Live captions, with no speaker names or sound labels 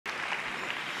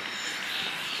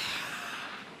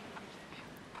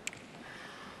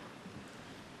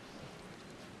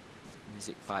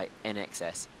music by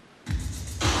NXS.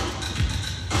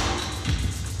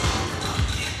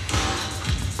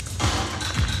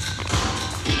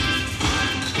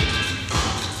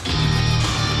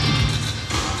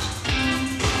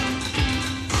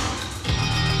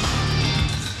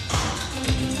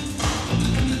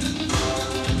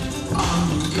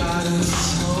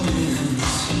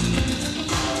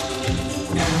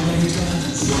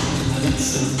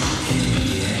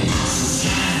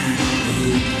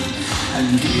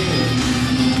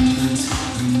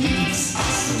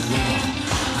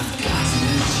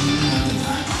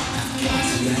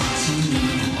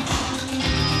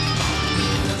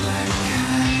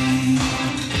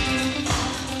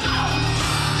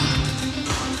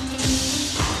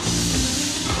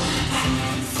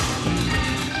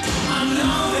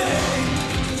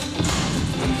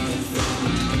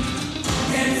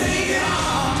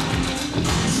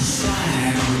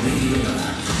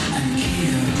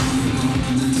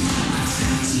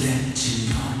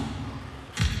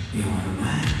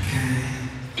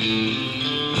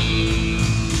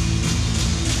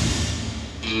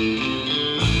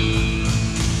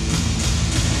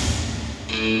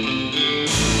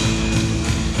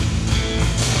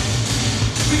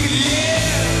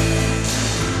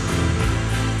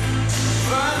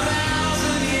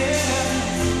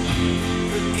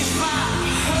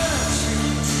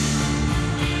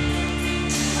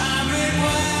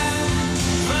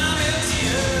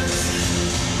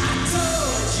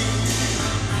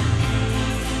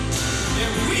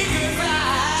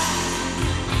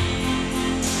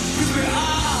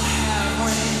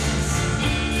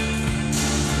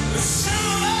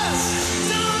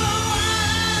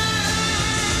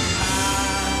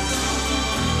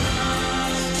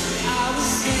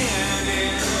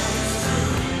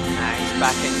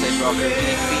 Back into Rocker, really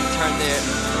clean turn there.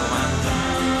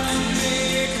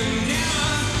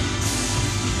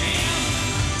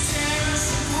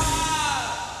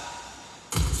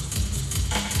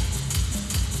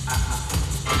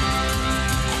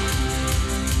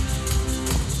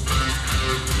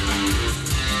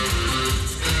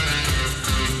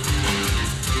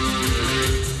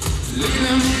 Look at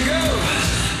him go,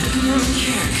 look at him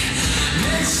kick.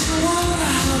 Next one,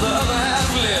 the other half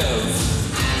live.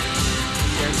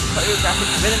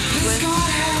 Choreographic rhythm sequence.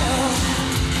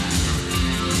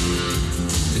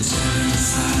 The devil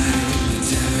inside, the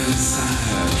devil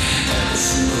inside. Every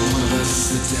single one of us,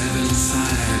 the devil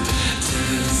inside,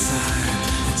 devil inside.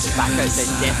 Back out the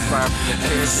death bar from the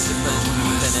clear disciplines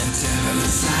within it. The devil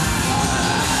inside.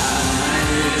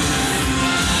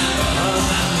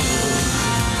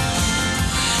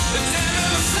 The devil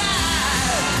inside.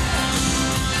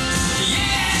 Yeah,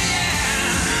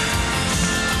 yeah.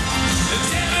 The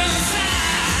devil inside.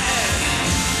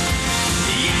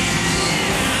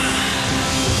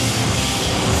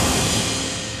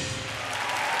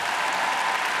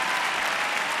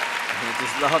 I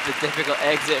just love the difficult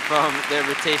exit from the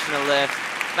rotational lift.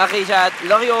 Marie-Jade,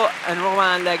 LAURIAULT and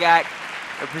Romain Le GAC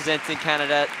representing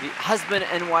Canada. The husband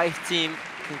and wife team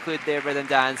conclude their rhythm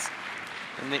dance.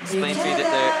 And they explain to you that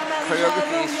the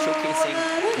choreography is showcasing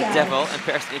the devil,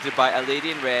 impersonated by a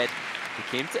lady in red, who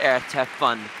came to Earth to have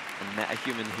fun and met a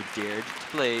human who dared to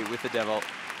play with the devil.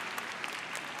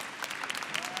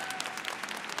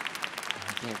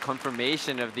 Again,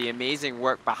 confirmation of the amazing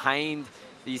work behind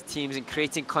these teams and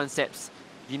creating concepts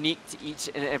unique to each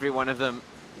and every one of them.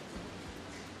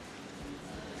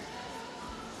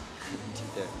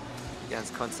 The dance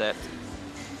concept,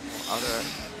 other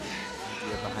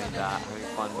idea behind that, having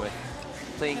fun with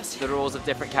playing the roles of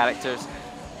different characters.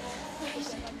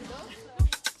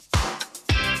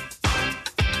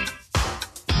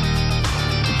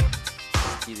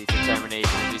 See the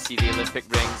determination as you see the Olympic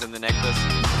rings and the necklace.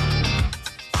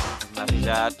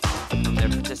 Marie-Jade from their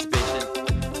participation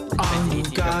in the 2018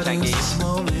 Pyeongchang Games.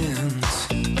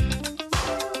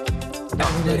 Not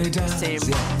the same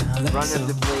run of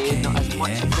the blade, not as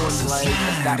much flowing light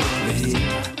as that would be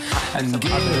and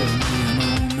give me a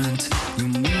moment. Your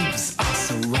moves are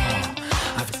so raw.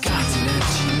 I've got to let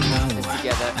you know.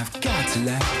 Together. I've got to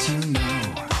let you know.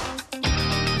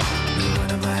 You're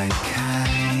one of my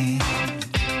kind.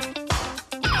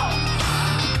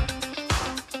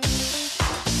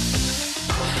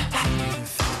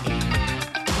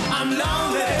 I'm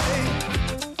lonely.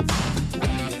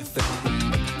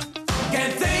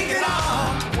 Can't think it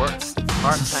all. Works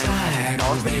part-time,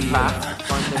 alternate path,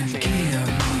 fun and training.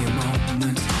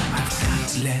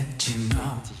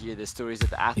 To hear the stories of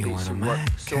the athletes who work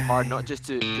so hard, not just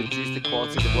to produce the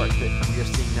quality of the work that we are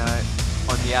seeing now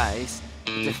on the ice,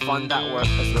 but to fund that work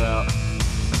as well.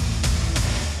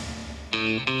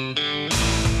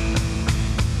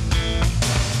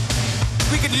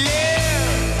 we could live.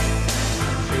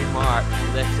 Trademark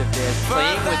lift of theirs,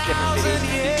 playing with different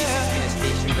variations of the B16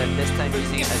 station lift, this time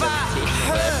using it as a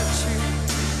rotational lift.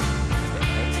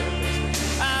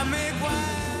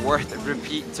 Worth a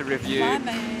repeat to review. Ouais,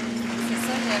 ben, c'est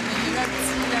ça, il y avait eu un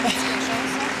petit quelque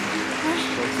chose.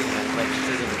 Like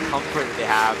the comfort that they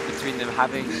have between them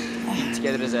having been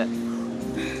together as a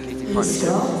dating partnership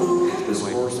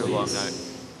for so long now.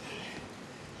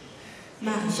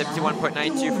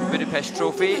 71.92 for Budapest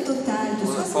Trophy.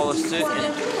 Will it follow suit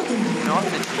and not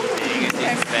achieving a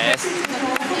season's best?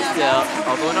 Still,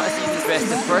 although not a season's best,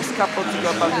 the first couple to go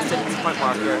above the 70-point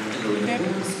marker. A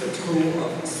total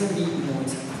of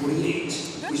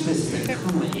 70.48, which puts them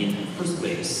currently in first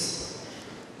place.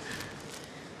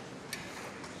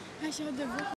 Ah, j'ai hâte de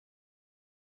voir.